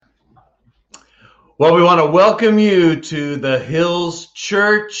Well, we want to welcome you to the Hills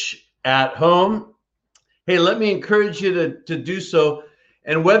Church at home. Hey, let me encourage you to do so.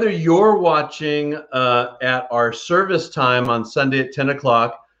 And whether you're watching at our service time on Sunday at 10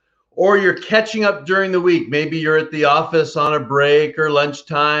 o'clock, or you're catching up during the week, maybe you're at the office on a break or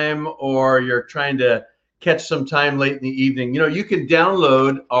lunchtime, or you're trying to catch some time late in the evening, you can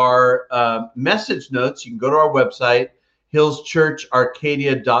download our message notes. You can go to our website,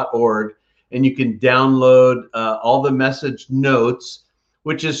 hillschurcharcadia.org. And you can download all the message notes,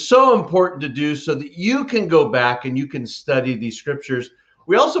 which is so important to do so that you can go back and you can study these scriptures.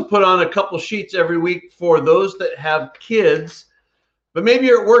 We also put on a couple sheets every week for those that have kids, but maybe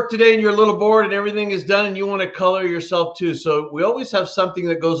you're at work today and you're a little bored and everything is done and you want to color yourself too. So we always have something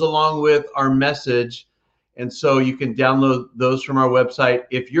that goes along with our message. And so you can download those from our website.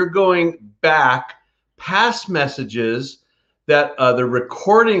 If you're going back past messages, that the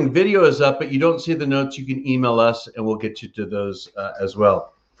recording video is up, but you don't see the notes, you can email us and we'll get you to those as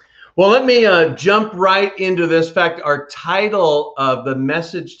well. Well, let me jump right into this. In fact, our title of the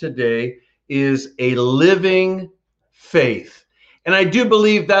message today is A Living Faith. And I do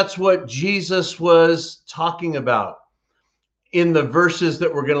believe that's what Jesus was talking about in the verses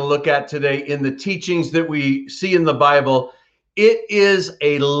that we're going to look at today, in the teachings that we see in the Bible. It is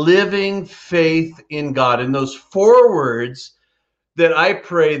a living faith in God. And those four words that I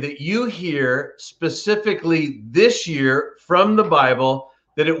pray that you hear specifically this year from the Bible,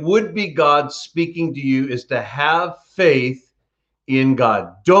 that it would be God speaking to you, is to have faith in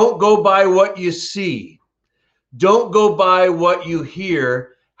God. Don't go by what you see. Don't go by what you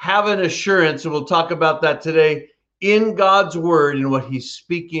hear. Have an assurance, and we'll talk about that today, in God's word and what he's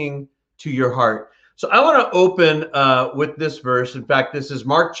speaking to your heart. So I want to open with this verse. In fact, this is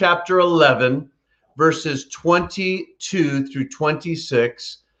Mark chapter 11, verses 22 through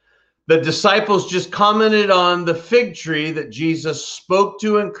 26. The disciples just commented on the fig tree that Jesus spoke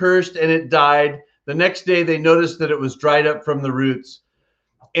to and cursed, and it died. The next day, they noticed that it was dried up from the roots.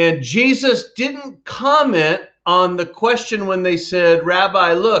 And Jesus didn't comment on the question when they said,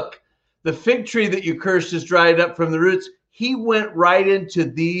 "Rabbi, look, the fig tree that you cursed is dried up from the roots." He went right into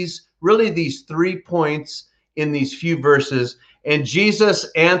these 3 points in these few verses. And Jesus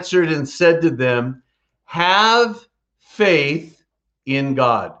answered and said to them, "Have faith in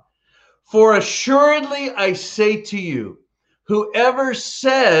God. For assuredly I say to you, whoever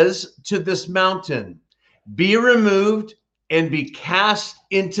says to this mountain, 'Be removed and be cast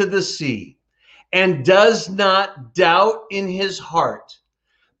into the sea,' and does not doubt in his heart,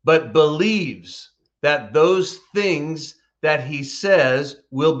 but believes that those things that he says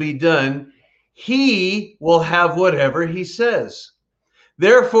will be done, he will have whatever he says.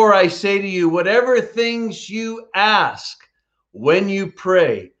 Therefore, I say to you, whatever things you ask when you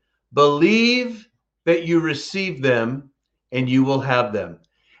pray, believe that you receive them and you will have them.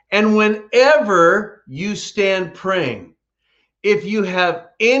 And whenever you stand praying, if you have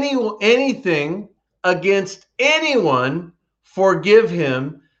anything against anyone, forgive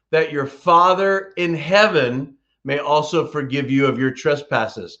him, that your Father in heaven may also forgive you of your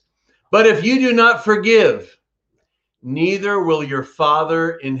trespasses. But if you do not forgive, neither will your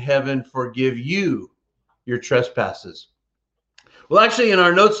Father in heaven forgive you your trespasses." Well, actually, in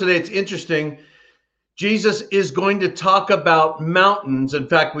our notes today, it's interesting. Jesus is going to talk about mountains. In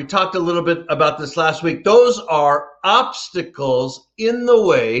fact, we talked a little bit about this last week. Those are obstacles in the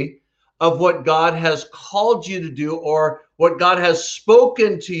way of what God has called you to do, or what God has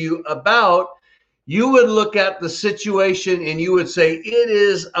spoken to you about. You would look at the situation and you would say, it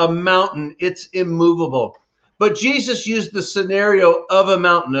is a mountain, it's immovable. But Jesus used the scenario of a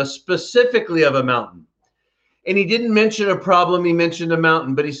mountain, specifically of a mountain. And he didn't mention a problem, he mentioned a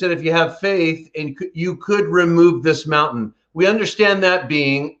mountain. But he said, if you have faith, and you could remove this mountain. We understand that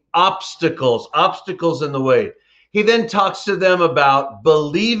being obstacles in the way. He then talks to them about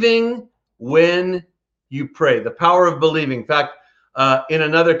believing when you pray, the power of believing. In fact, in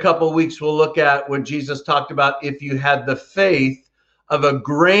another couple of weeks, we'll look at when Jesus talked about if you had the faith of a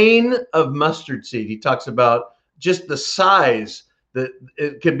grain of mustard seed. He talks about just the size, that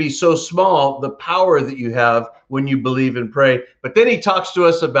it can be so small, the power that you have when you believe and pray. But then he talks to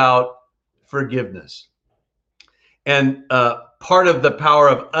us about forgiveness. And part of the power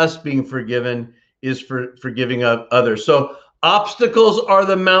of us being forgiven is for forgiving of others. So obstacles are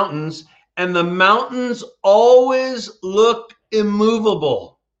the mountains, and the mountains always look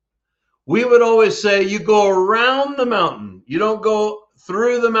immovable. We would always say you go around the mountain. You don't go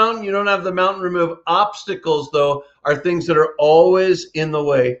through the mountain. You don't have the mountain removed. Obstacles, though, are things that are always in the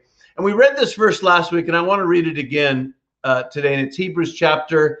way. And we read this verse last week, and I want to read it again today. And it's Hebrews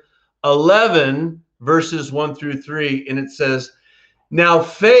chapter 11, verses 1 through 3, and it says, "Now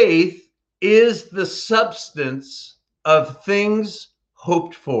faith is the substance of things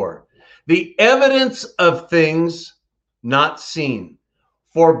hoped for, the evidence of things not seen.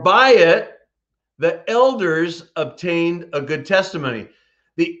 For by it the elders obtained a good testimony."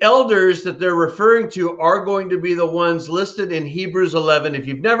 The elders that they're referring to are going to be the ones listed in Hebrews 11. If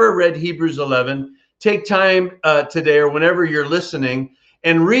you've never read Hebrews 11, take time today or whenever you're listening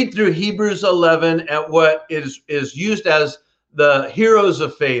and read through Hebrews 11 at what is used as the heroes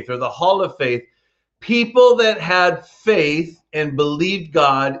of faith or the hall of faith, people that had faith and believed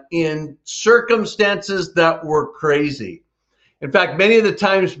God in circumstances that were crazy. In fact, many of the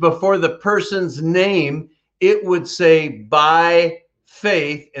times before the person's name, it would say by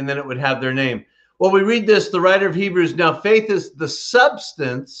faith, and then it would have their name. Well, we read this, the writer of Hebrews, "Now faith is the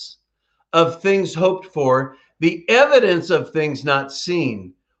substance of things hoped for, the evidence of things not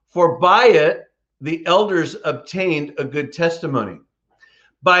seen. For by it, the elders obtained a good testimony."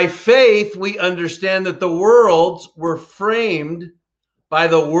 By faith, we understand that the worlds were framed by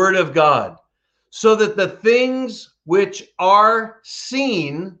the word of God, so that the things which are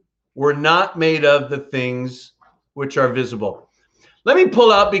seen were not made of the things which are visible. Let me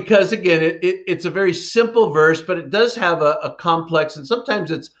pull out, because again, it's a very simple verse, but it does have a complex, and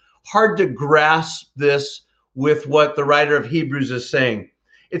sometimes it's hard to grasp this with what the writer of Hebrews is saying.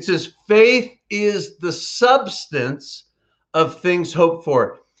 It says, faith is the substance of things hoped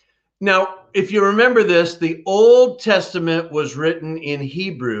for. Now, if you remember this, the Old Testament was written in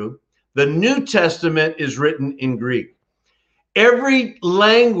Hebrew. The New Testament is written in Greek. Every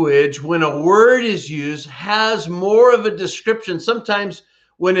language, when a word is used, has more of a description. Sometimes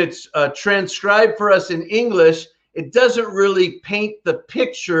when it's transcribed for us in English, it doesn't really paint the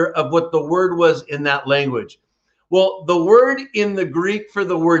picture of what the word was in that language. Well, the word in the Greek for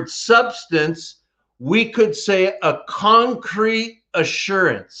the word substance, we could say a concrete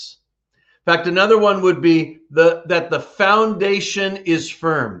assurance. In fact, another one would be that the foundation is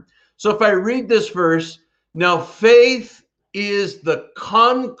firm. So if I read this verse, now faith is the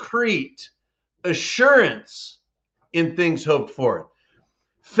concrete assurance in things hoped for.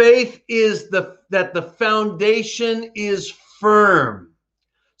 Faith is that the foundation is firm.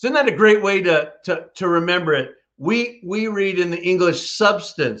 So isn't that a great way to remember it? We read in the English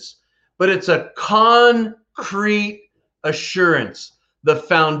substance, but it's a concrete assurance. The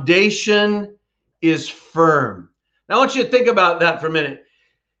foundation is firm. Now I want you to think about that for a minute.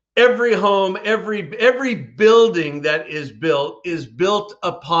 Every home, every building that is built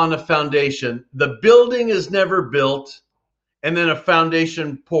upon a foundation. The building is never built and then a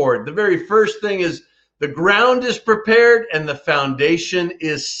foundation poured. The very first thing is the ground is prepared and the foundation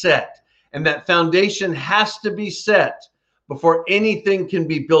is set. And that foundation has to be set before anything can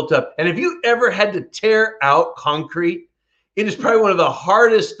be built up. And if you ever had to tear out concrete, it is probably one of the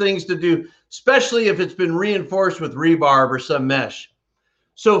hardest things to do, especially if it's been reinforced with rebar or some mesh.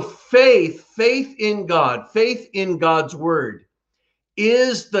 So faith in God, faith in God's word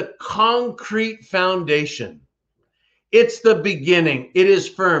is the concrete foundation. It's the beginning. It is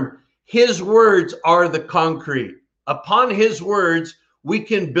firm. His words are the concrete. Upon his words, we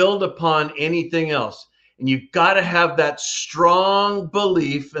can build upon anything else. And you've got to have that strong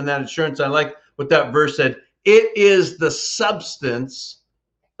belief and that assurance. I like what that verse said. It is the substance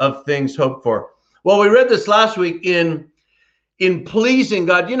of things hoped for. Well, we read this last week in pleasing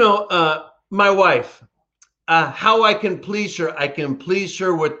God. You know, my wife, how I can please her. I can please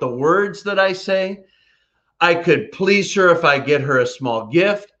her with the words that I say. I could please her if I get her a small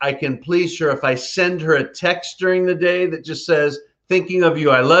gift. I can please her if I send her a text during the day that just says, thinking of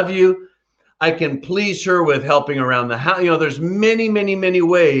you, I love you. I can please her with helping around the house. You know, there's many, many, many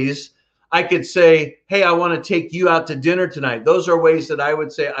ways I could say, hey, I want to take you out to dinner tonight. Those are ways that I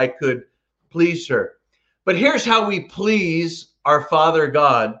would say I could please her. But here's how we please our Father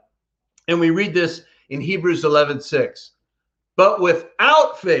God. And we read this in Hebrews 11:6. But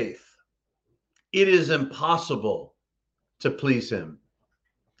without faith, it is impossible to please him.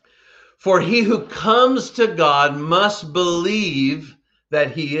 For he who comes to God must believe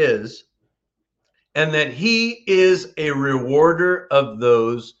that he is, and that he is a rewarder of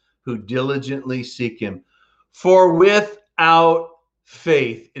those who diligently seek him. For without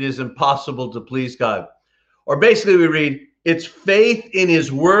faith, it is impossible to please God. Or basically we read, it's faith in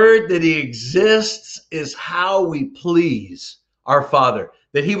his word that he exists is how we please our Father.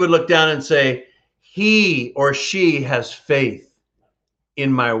 That he would look down and say, he or she has faith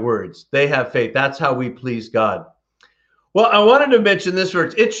in my words. They have faith. That's how we please God. Well, I wanted to mention this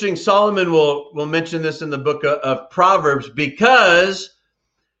verse. Interesting. Solomon will mention this in the book of Proverbs, because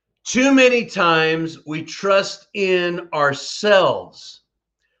Too many times we trust in ourselves.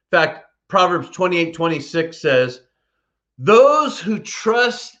 In fact, Proverbs 28:26 says, those who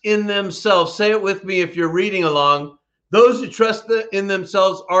trust in themselves, say it with me if you're reading along, those who trust in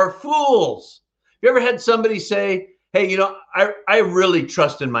themselves are fools. You ever had somebody say, hey, I really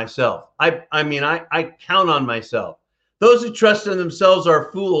trust in myself. I count on myself. Those who trust in themselves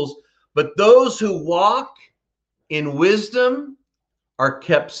are fools, but those who walk in wisdom are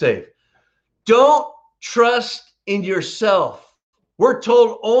kept safe. Don't trust in yourself. We're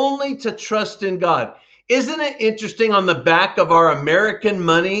told only to trust in God. Isn't it interesting on the back of our American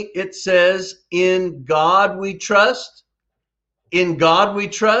money, it says, in God we trust? In God we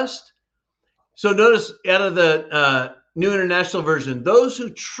trust. So notice out of the New International Version, those who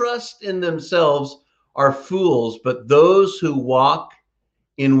trust in themselves are fools, but those who walk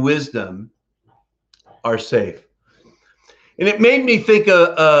in wisdom are safe. And it made me think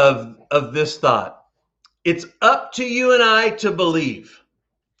of this thought. It's up to you and I to believe,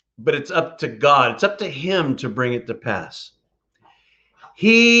 but it's up to God. It's up to him to bring it to pass.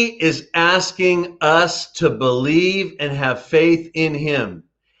 He is asking us to believe and have faith in him.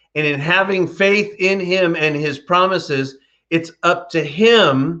 And in having faith in him and his promises, it's up to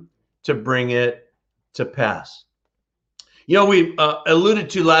him to bring it to pass. We alluded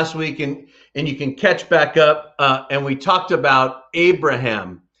to last week, and you can catch back up, and we talked about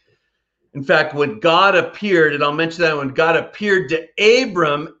Abraham. In fact, when God appeared, and I'll mention that when God appeared to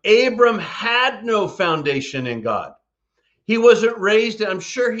Abram had no foundation in God. He wasn't raised, I'm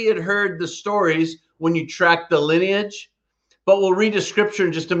sure he had heard the stories when you track the lineage, but we'll read the scripture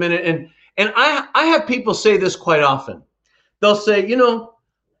in just a minute. And I have people say this quite often. They'll say,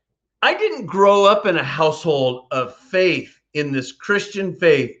 I didn't grow up in a household of faith, in this Christian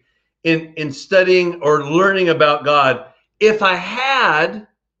faith, in studying or learning about God. If I had,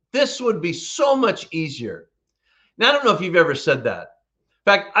 this would be so much easier. Now, I don't know if you've ever said that. In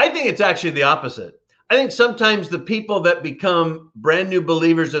fact, I think it's actually the opposite. I think sometimes the people that become brand new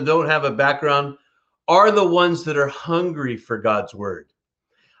believers that don't have a background are the ones that are hungry for God's word.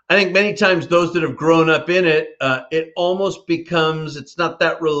 I think many times those that have grown up in it, it almost becomes, it's not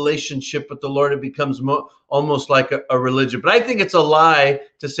that relationship with the Lord. It becomes almost like a religion. But I think it's a lie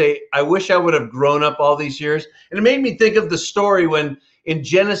to say, I wish I would have grown up all these years. And it made me think of the story when in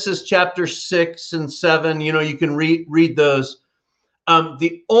Genesis chapter 6 and 7, you can read those.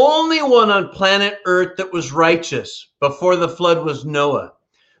 The only one on planet Earth that was righteous before the flood was Noah.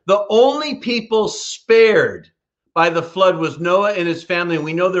 The only people spared by the flood was Noah and his family. And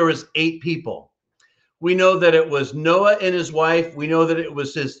we know there was 8 people. We know that it was Noah and his wife. We know that it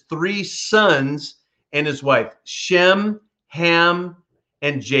was his 3 sons and his wife, Shem, Ham,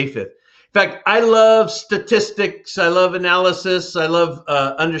 and Japheth. In fact, I love statistics. I love analysis. I love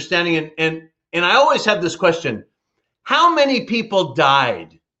understanding. And I always have this question. How many people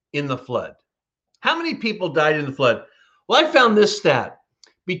died in the flood? How many people died in the flood? Well, I found this stat.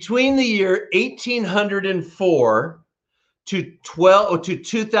 Between the year 1804 to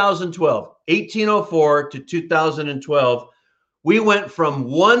 2012, 1804 to 2012, we went from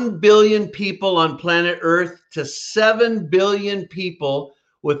 1 billion people on planet Earth to 7 billion people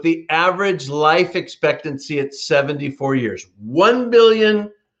with the average life expectancy at 74 years. 1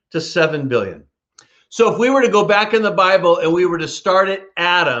 billion to 7 billion. So if we were to go back in the Bible and we were to start at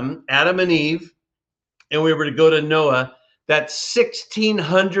Adam and Eve, and we were to go to Noah, that's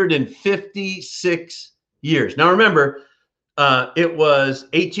 1,656 years. Now remember, it was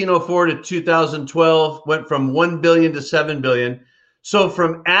 1804 to 2012, went from 1 billion to 7 billion. So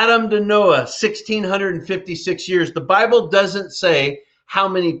from Adam to Noah, 1,656 years. The Bible doesn't say how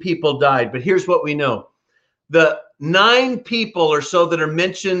many people died, but here's what we know. The 9 people or so that are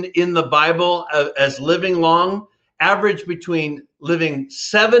mentioned in the Bible as living long, average between living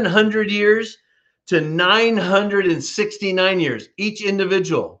 700 years to 969 years, each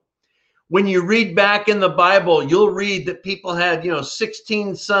individual. When you read back in the Bible, you'll read that people had,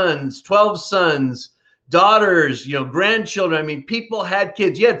 16 sons, 12 sons, daughters, grandchildren. People had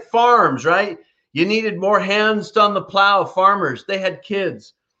kids. You had farms, right? You needed more hands on the plow, farmers. They had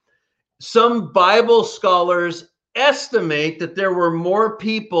kids. Some Bible scholars estimate that there were more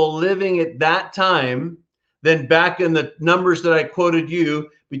people living at that time than back in the numbers that I quoted you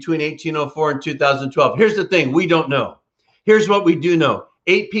between 1804 and 2012. Here's the thing. We don't know. Here's what we do know.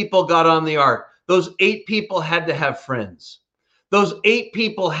 8 people got on the ark. Those 8 people had to have friends. Those 8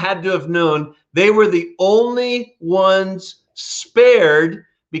 people had to have known they were the only ones spared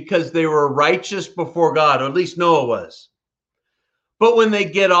because they were righteous before God, or at least Noah was. But when they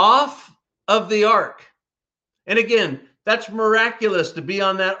get off of the ark, and again, That's miraculous to be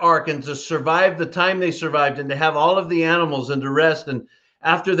on that ark and to survive the time they survived and to have all of the animals and to rest. And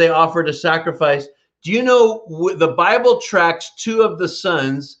after they offered a sacrifice, do you know the Bible tracks two of the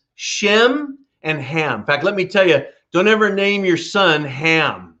sons, Shem and Ham? In fact, let me tell you, don't ever name your son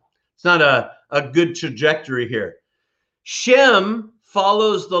Ham. It's not a good trajectory here. Shem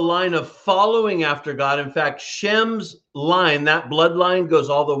follows the line of following after God. In fact, Shem's line, that bloodline, goes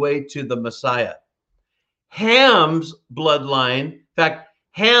all the way to the Messiah. Ham's bloodline, in fact,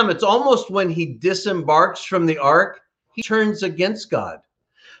 Ham, it's almost when he disembarks from the ark, he turns against God.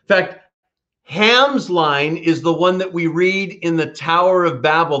 In fact, Ham's line is the one that we read in the Tower of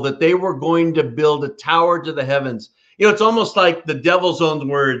Babel, that they were going to build a tower to the heavens. You know, it's almost like the devil's own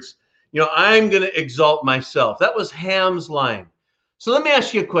words. You know, I'm going to exalt myself. That was Ham's line. So let me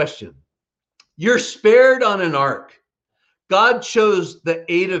ask you a question. You're spared on an ark. God chose the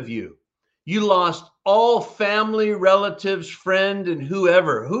 8 of you. You lost all family, relatives, friend, and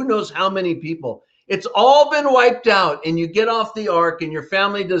whoever. Who knows how many people. It's all been wiped out, and you get off the ark, and your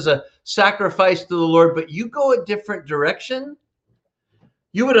family does a sacrifice to the Lord, but you go a different direction.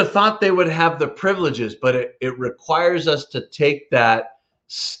 You would have thought they would have the privileges, but it requires us to take that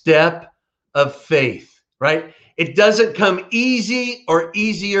step of faith, right? It doesn't come easy or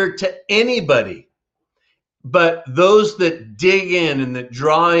easier to anybody. But those that dig in and that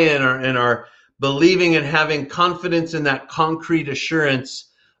draw in and are believing and having confidence in that concrete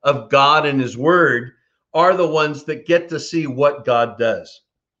assurance of God and his word are the ones that get to see what God does.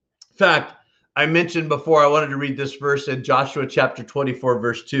 In fact, I mentioned before, I wanted to read this verse in Joshua chapter 24,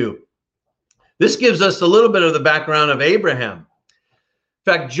 verse 2. This gives us a little bit of the background of Abraham.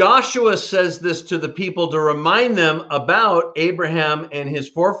 In fact, Joshua says this to the people to remind them about Abraham and his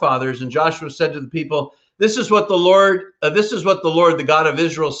forefathers. And Joshua said to the people, This is what the Lord, the God of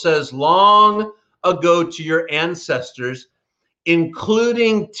Israel, says long ago to your ancestors,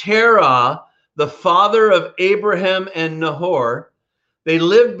 including Terah, the father of Abraham and Nahor. They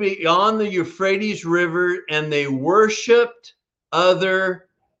lived beyond the Euphrates River and they worshiped other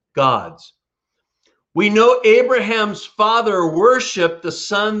gods. We know Abraham's father worshiped the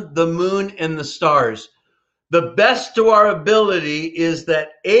sun, the moon, and the stars. The best to our ability is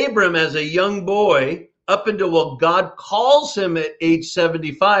that Abram, as a young boy, up until what God calls him at age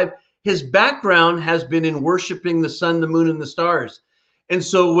 75, his background has been in worshiping the sun, the moon, and the stars. And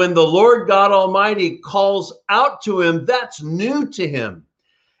so when the Lord God Almighty calls out to him, that's new to him.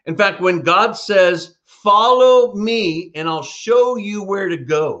 In fact, when God says, follow me and I'll show you where to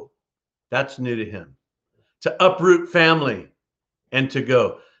go, that's new to him. To uproot family and to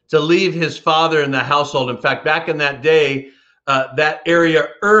go, to leave his father in the household. In fact, back in that day, that area,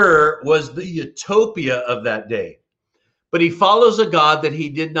 was the utopia of that day. But he follows a God that he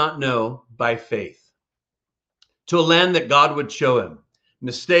did not know by faith, to a land that God would show him.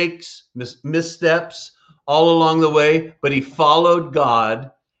 Mistakes, missteps all along the way, but he followed God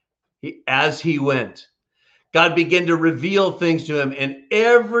as he went. God began to reveal things to him in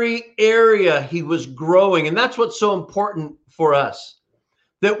every area he was growing. And that's what's so important for us,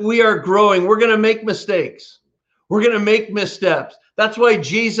 that we are growing. We're going to make mistakes. We're going to make missteps. That's why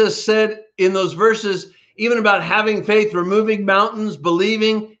Jesus said in those verses, even about having faith, removing mountains,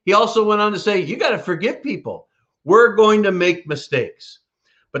 believing, he also went on to say, you got to forgive people. We're going to make mistakes.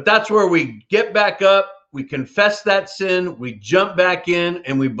 But that's where we get back up, we confess that sin, we jump back in,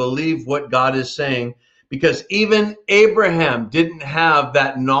 and we believe what God is saying. Because even Abraham didn't have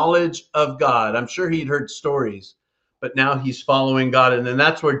that knowledge of God. I'm sure he'd heard stories, but now he's following God. And then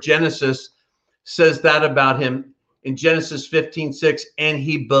that's where Genesis says that about him in Genesis 15:6. And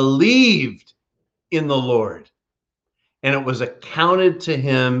he believed in the Lord, and it was accounted to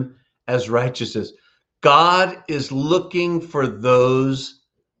him as righteousness. God is looking for those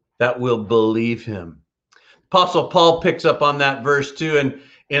that will believe him. Apostle Paul picks up on that verse too. And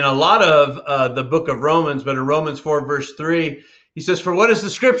in a lot of the book of Romans, but in Romans 4, verse 3, he says, for what does the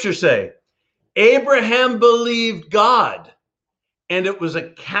scripture say? Abraham believed God, and it was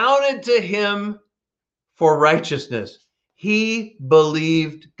accounted to him for righteousness. He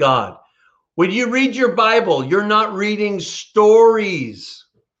believed God. When you read your Bible, you're not reading stories.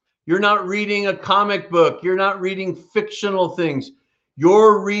 You're not reading a comic book. You're not reading fictional things.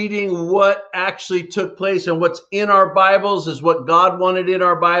 You're reading what actually took place, and what's in our Bibles is what God wanted in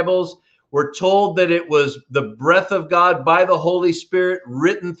our Bibles. We're told that it was the breath of God by the Holy Spirit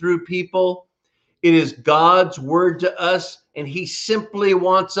written through people. It is God's word to us, and he simply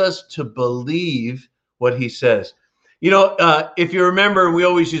wants us to believe what he says. You know, if you remember, we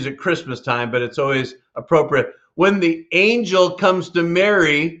always use it Christmas time, but it's always appropriate. When the angel comes to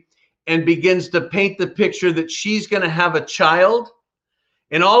Mary and begins to paint the picture that she's going to have a child,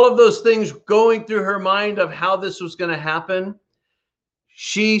 and all of those things going through her mind of how this was going to happen,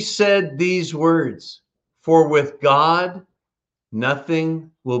 she said these words, "For with God,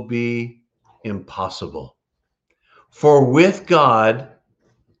 nothing will be impossible." For with God,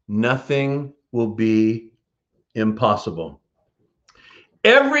 nothing will be impossible.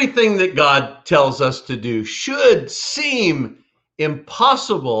 Everything that God tells us to do should seem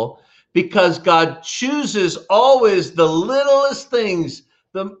impossible because God chooses always the littlest things,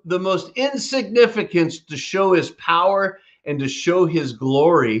 the most insignificant, to show his power and to show his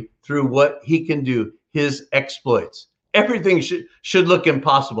glory through what he can do, his exploits. Everything should look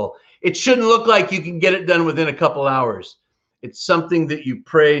impossible. It shouldn't look like you can get it done within a couple hours. It's something that you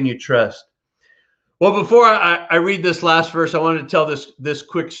pray and you trust. Well, before I read this last verse, I wanted to tell this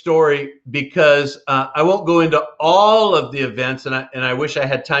quick story because I won't go into all of the events, and I wish I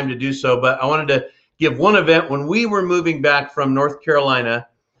had time to do so, but I wanted to give one event when we were moving back from North Carolina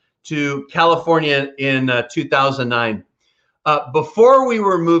to California in 2009. Before we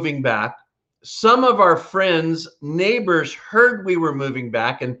were moving back, some of our friends, neighbors heard we were moving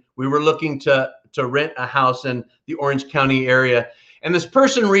back, and we were looking to rent a house in the Orange County area. And this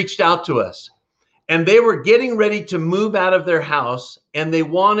person reached out to us. And they were getting ready to move out of their house, and they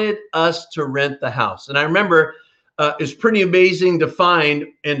wanted us to rent the house. And I remember it's pretty amazing to find,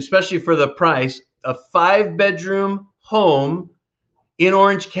 and especially for the price, a 5-bedroom home in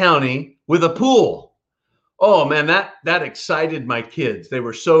Orange County with a pool. Oh man, that excited my kids. They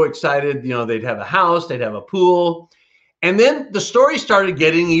were so excited. You know, they'd have a house, they'd have a pool. And then the story started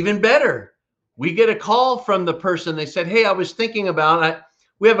getting even better. We get a call from the person. They said, "Hey, I was thinking about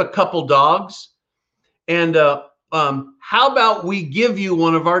we have a couple dogs. And how about we give you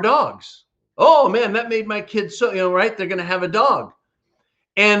one of our dogs?" Oh man, that made my kids so, right? They're going to have a dog.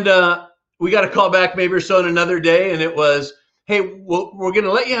 And we got a call back maybe or so in another day. And it was, "Hey, we're going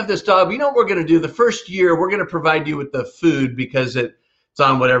to let you have this dog. But you know what we're going to do? The first year, we're going to provide you with the food because it's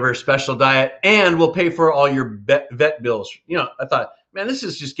on whatever special diet. And we'll pay for all your vet bills." I thought, man, this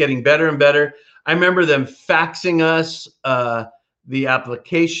is just getting better and better. I remember them faxing us the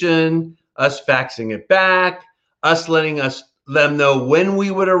application, us faxing it back, us letting them know when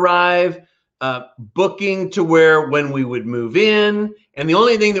we would arrive, booking to when we would move in. And the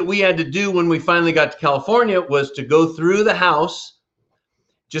only thing that we had to do when we finally got to California was to go through the house,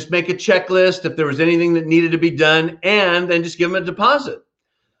 just make a checklist if there was anything that needed to be done, and then just give them a deposit.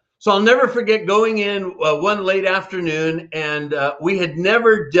 So I'll never forget going in one late afternoon, and we had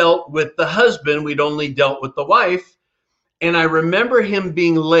never dealt with the husband. We'd only dealt with the wife. And I remember him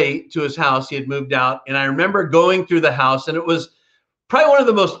being late to his house. He had moved out. And I remember going through the house, and it was probably one of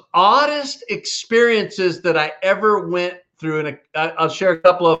the most oddest experiences that I ever went through. And I'll share a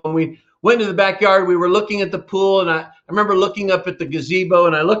couple of them. We went to the backyard. We were looking at the pool, and I remember looking up at the gazebo,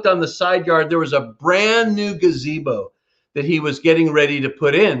 and I looked on the side yard. There was a brand new gazebo that he was getting ready to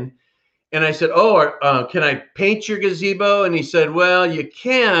put in. And I said, "Oh, can I paint your gazebo?" And he said, "Well, you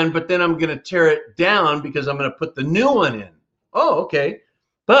can, but then I'm going to tear it down because I'm going to put the new one in." "Oh, okay.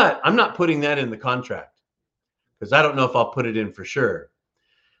 But I'm not putting that in the contract because I don't know if I'll put it in for sure."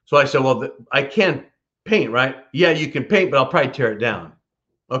 So I said, "Well, I can paint, right?" "Yeah, you can paint, but I'll probably tear it down."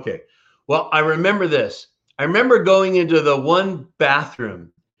 Okay. Well, I remember this. I remember going into the one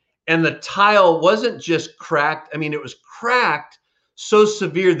bathroom, and the tile wasn't just cracked. I mean, it was cracked so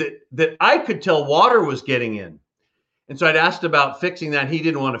severe that I could tell water was getting in. And so I'd asked about fixing that. He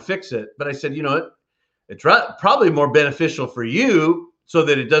didn't want to fix it. But I said, it's probably more beneficial for you so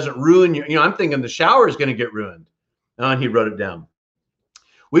that it doesn't ruin your, I'm thinking the shower is going to get ruined. And he wrote it down.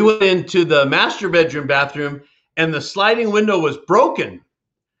 We went into the master bedroom bathroom, and the sliding window was broken.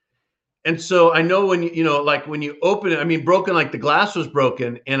 And so I know when like when you open it, broken, like the glass was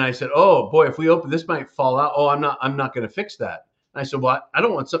broken. And I said, "Oh boy, if we open this might fall out." "Oh, I'm not going to fix that." I said, "Well, I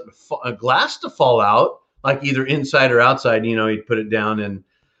don't want a glass to fall out, like either inside or outside." He'd put it down, and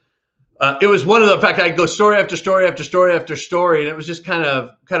it was one of the. In fact, I'd go story after story after story after story, and it was just kind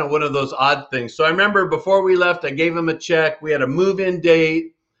of one of those odd things. So I remember before we left, I gave him a check. We had a move-in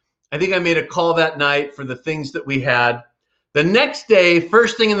date. I think I made a call that night for the things that we had. The next day,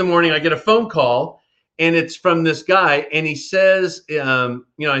 first thing in the morning, I get a phone call, and it's from this guy, and he says,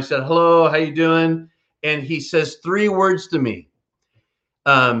 I said, "Hello, how you doing?" And he says 3 words to me.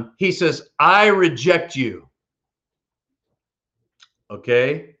 He says, "I reject you."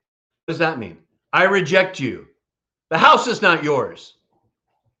 Okay. What does that mean? I reject you. The house is not yours.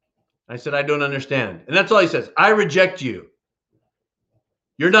 I said, "I don't understand." And that's all he says. "I reject you.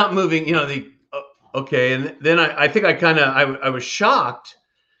 You're not moving." Okay. And then I think I was shocked.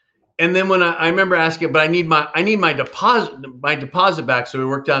 And then when I remember asking, but I need my deposit back. So we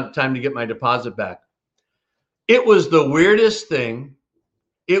worked out time to get my deposit back. It was the weirdest thing.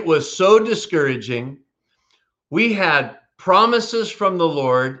 It was so discouraging. We had promises from the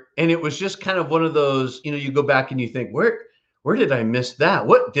Lord, and it was just kind of one of those, you go back and you think, where did I miss that?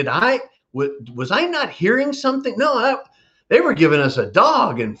 Was I not hearing something? No, they were giving us a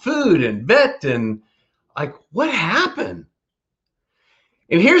dog and food and vet, and like, what happened?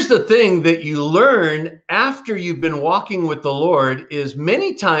 And here's the thing that you learn after you've been walking with the Lord is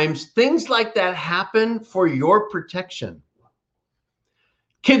many times things like that happen for your protection.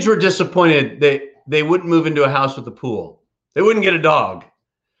 Kids were disappointed they wouldn't move into a house with a pool. They wouldn't get a dog.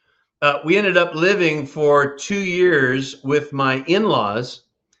 We ended up living for 2 years with my in-laws.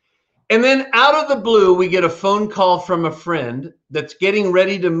 And then out of the blue, we get a phone call from a friend that's getting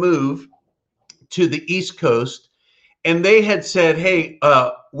ready to move to the East Coast. And they had said, hey,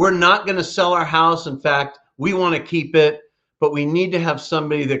 we're not going to sell our house. In fact, we want to keep it, but we need to have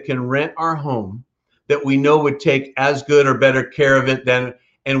somebody that can rent our home that we know would take as good or better care of it than,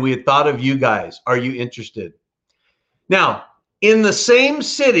 and we had thought of you guys. Are you interested? Now, in the same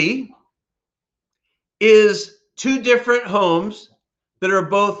city is 2 different homes that are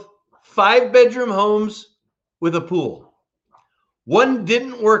both 5-bedroom homes with a pool. One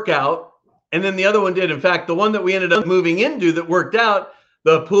didn't work out, and then the other one did. In fact, the one that we ended up moving into that worked out,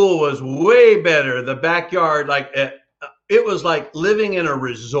 the pool was way better. The backyard, like it was like living in a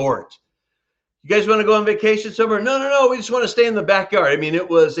resort. You guys want to go on vacation somewhere? No. We just want to stay in the backyard. I mean, it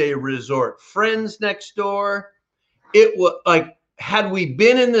was a resort. Friends next door. It was like, had we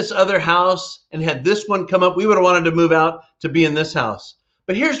been in this other house and had this one come up, we would have wanted to move out to be in this house.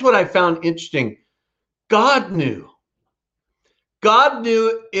 But here's what I found interesting. God knew. God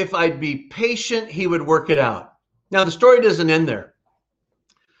knew if I'd be patient, he would work it out. Now, the story doesn't end there.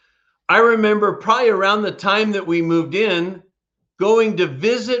 I remember probably around the time that we moved in, going to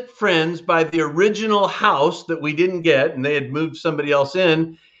visit friends by the original house that we didn't get, and they had moved somebody else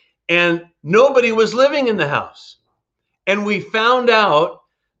in, and nobody was living in the house. And we found out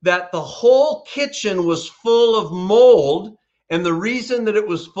that the whole kitchen was full of mold. And the reason that it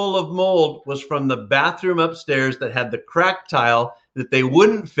was full of mold was from the bathroom upstairs that had the cracked tile that they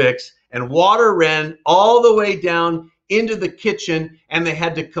wouldn't fix, and water ran all the way down into the kitchen, and they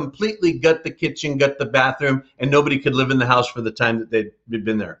had to completely gut the kitchen, gut the bathroom, and nobody could live in the house for the time that they'd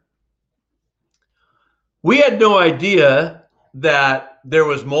been there. We had no idea that there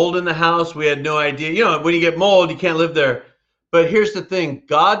was mold in the house. We had no idea. When you get mold, you can't live there. But here's the thing.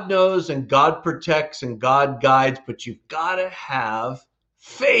 God knows and God protects and God guides, but you've got to have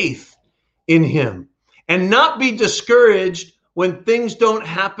faith in him and not be discouraged when things don't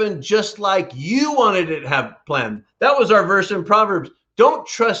happen just like you wanted it to have planned. That was our verse in Proverbs. Don't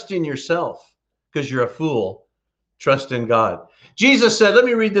trust in yourself because you're a fool. Trust in God. Jesus said, let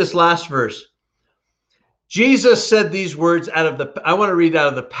me read this last verse. Jesus said these words I want to read out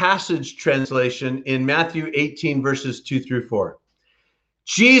of the Passage translation in Matthew 18, verses 2-4.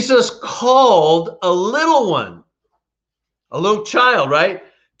 Jesus called a little one, a little child, right,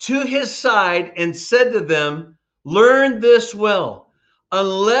 to his side and said to them, learn this well.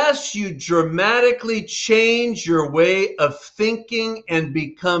 Unless you dramatically change your way of thinking and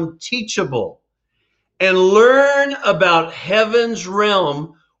become teachable and learn about heaven's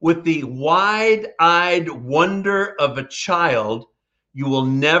realm with the wide-eyed wonder of a child, you will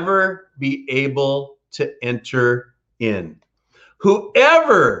never be able to enter in.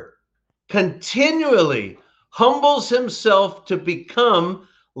 Whoever continually humbles himself to become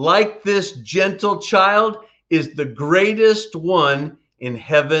like this gentle child is the greatest one in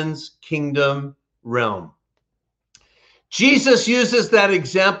heaven's kingdom realm. Jesus uses that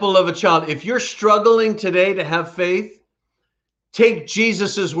example of a child. If you're struggling today to have faith, take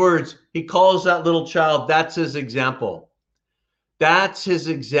Jesus's words. He calls that little child. That's his example. That's his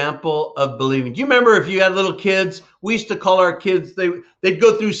example of believing. Do you remember if you had little kids? We used to call our kids, they'd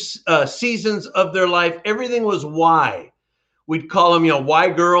go through seasons of their life. Everything was why. We'd call them, why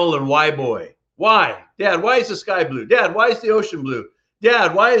girl and why boy. Why? Dad, why is the sky blue? Dad, why is the ocean blue?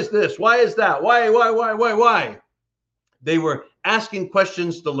 Dad, why is this? Why is that? Why? They were asking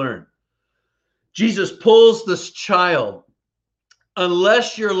questions to learn. Jesus pulls this child.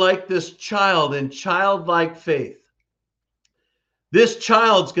 Unless you're like this child in childlike faith, this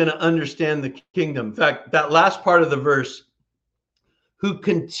child's going to understand the kingdom. In fact, that last part of the verse, who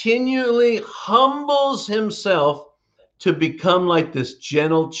continually humbles himself to become like this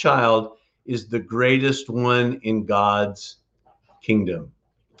gentle child, is the greatest one in God's kingdom.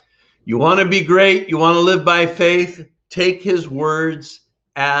 You want to be great? You want to live by faith? Take his words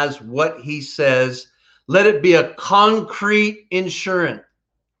as what he says. Let it be a concrete insurance.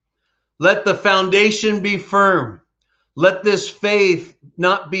 Let the foundation be firm. Let this faith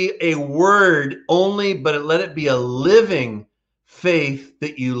not be a word only, but let it be a living faith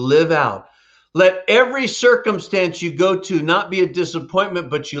that you live out. Let every circumstance you go to not be a disappointment,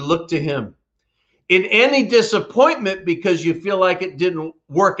 but you look to him. In any disappointment because you feel like it didn't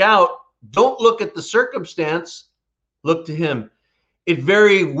work out, don't look at the circumstance, look to him. It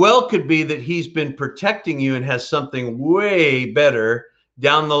very well could be that he's been protecting you and has something way better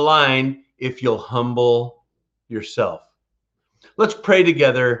down the line if you'll humble yourself. Let's pray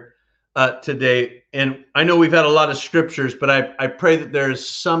together today. And I know we've had a lot of scriptures, but I pray that there is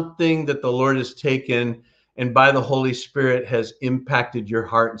something that the Lord has taken and by the Holy Spirit has impacted your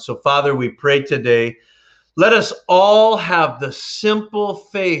heart. And so, Father, we pray today, let us all have the simple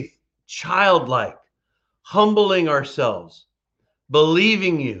faith, childlike, humbling ourselves,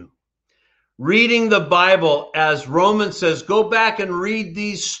 believing you, reading the Bible, as Romans says, go back and read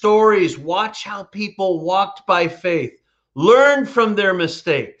these stories. Watch how people walked by faith. Learn from their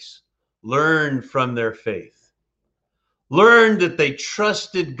mistakes. Learn from their faith. Learn that they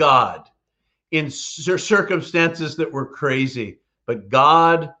trusted God in circumstances that were crazy, but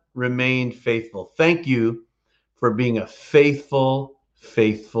God remained faithful. Thank you for being a faithful,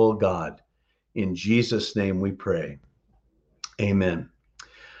 faithful God. In Jesus' name we pray. Amen.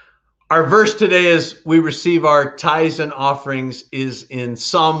 Our verse today as we receive our tithes and offerings is in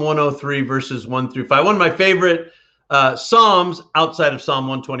Psalm 103, verses 1 through 5. One of my favorite Psalms outside of Psalm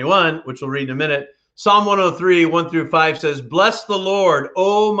 121, which we'll read in a minute. Psalm 103, 1 through 5 says, bless the Lord,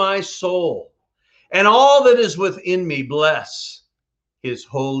 O my soul, and all that is within me, bless his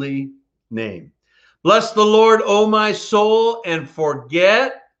holy name. Bless the Lord, O my soul, and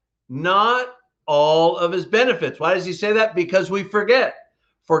forget not all of his benefits. Why does he say that? Because we forget.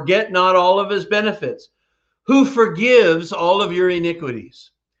 Forget not all of his benefits. Who forgives all of your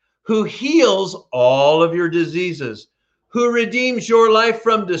iniquities, who heals all of your diseases, who redeems your life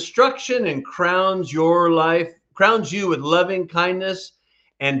from destruction and crowns you with loving kindness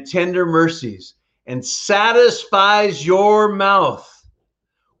and tender mercies, and satisfies your mouth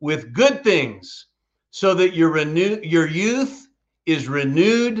with good things, so that your youth is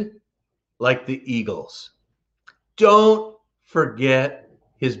renewed like the eagles. Don't forget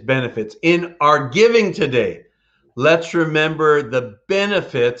his benefits. In our giving today, let's remember the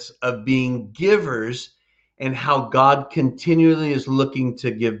benefits of being givers and how God continually is looking to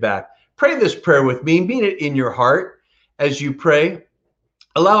give back. Pray this prayer with me. Mean it in your heart as you pray.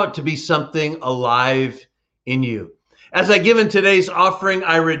 Allow it to be something alive in you. As I give in today's offering,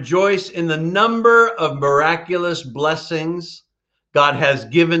 I rejoice in the number of miraculous blessings God has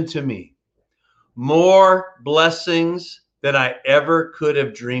given to me. More blessings than I ever could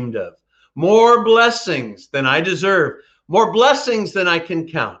have dreamed of. More blessings than I deserve. More blessings than I can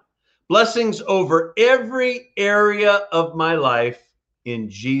count. Blessings over every area of my life. In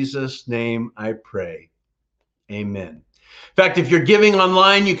Jesus' name I pray. Amen. In fact, if you're giving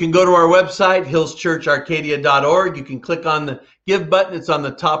online, you can go to our website, hillschurcharcadia.org. You can click on the give button. It's on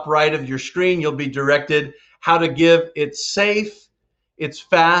the top right of your screen. You'll be directed how to give. It's safe, it's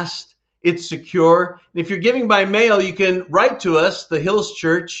fast, it's secure. And if you're giving by mail, you can write to us, the Hills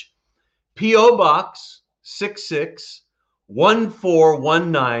Church, P.O. Box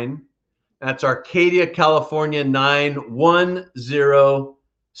 661419. That's Arcadia, California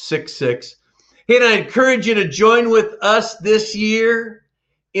 91066. Hey, and I encourage you to join with us this year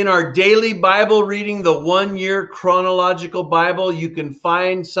in our daily Bible reading, the 1-year chronological Bible. You can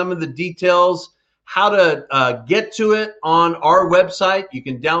find some of the details, how to get to it on our website. You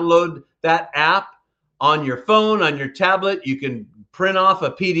can download that app on your phone, on your tablet. You can print off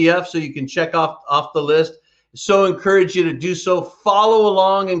a PDF so you can check off the list. So encourage you to do so. Follow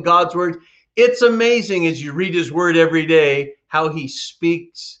along in God's word. It's amazing as you read his word every day how he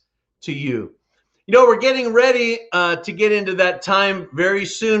speaks to you. You know, we're getting ready to get into that time very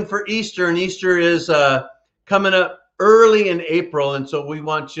soon for Easter, and Easter is coming up early in April, and so we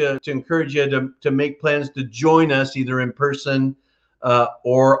want to encourage you to make plans to join us either in person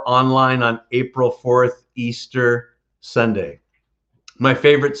or online on April 4th, Easter Sunday. My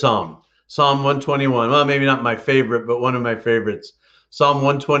favorite Psalm, Psalm 121. Well, maybe not my favorite, but one of my favorites. Psalm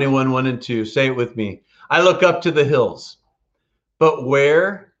 121, 1 and 2. Say it with me. I look up to the hills, but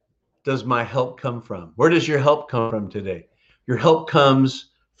where does my help come from? Where does your help come from today? Your help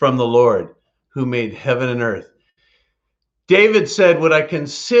comes from the Lord who made heaven and earth. David said, would I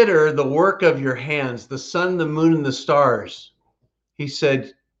consider the work of your hands, the sun, the moon, and the stars? He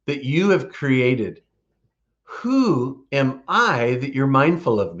said, that you have created. who am I that you're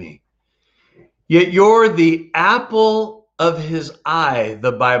mindful of me? Yet you're the apple of his eye,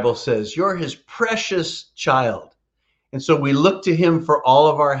 the Bible says. You're his precious child. And so we look to him for all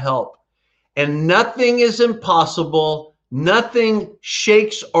of our help. And nothing is impossible. Nothing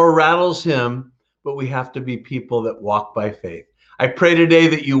shakes or rattles him, but we have to be people that walk by faith. I pray today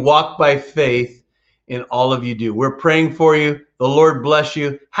that you walk by faith in all of you do. We're praying for you. The Lord bless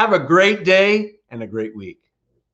you. Have a great day and a great week.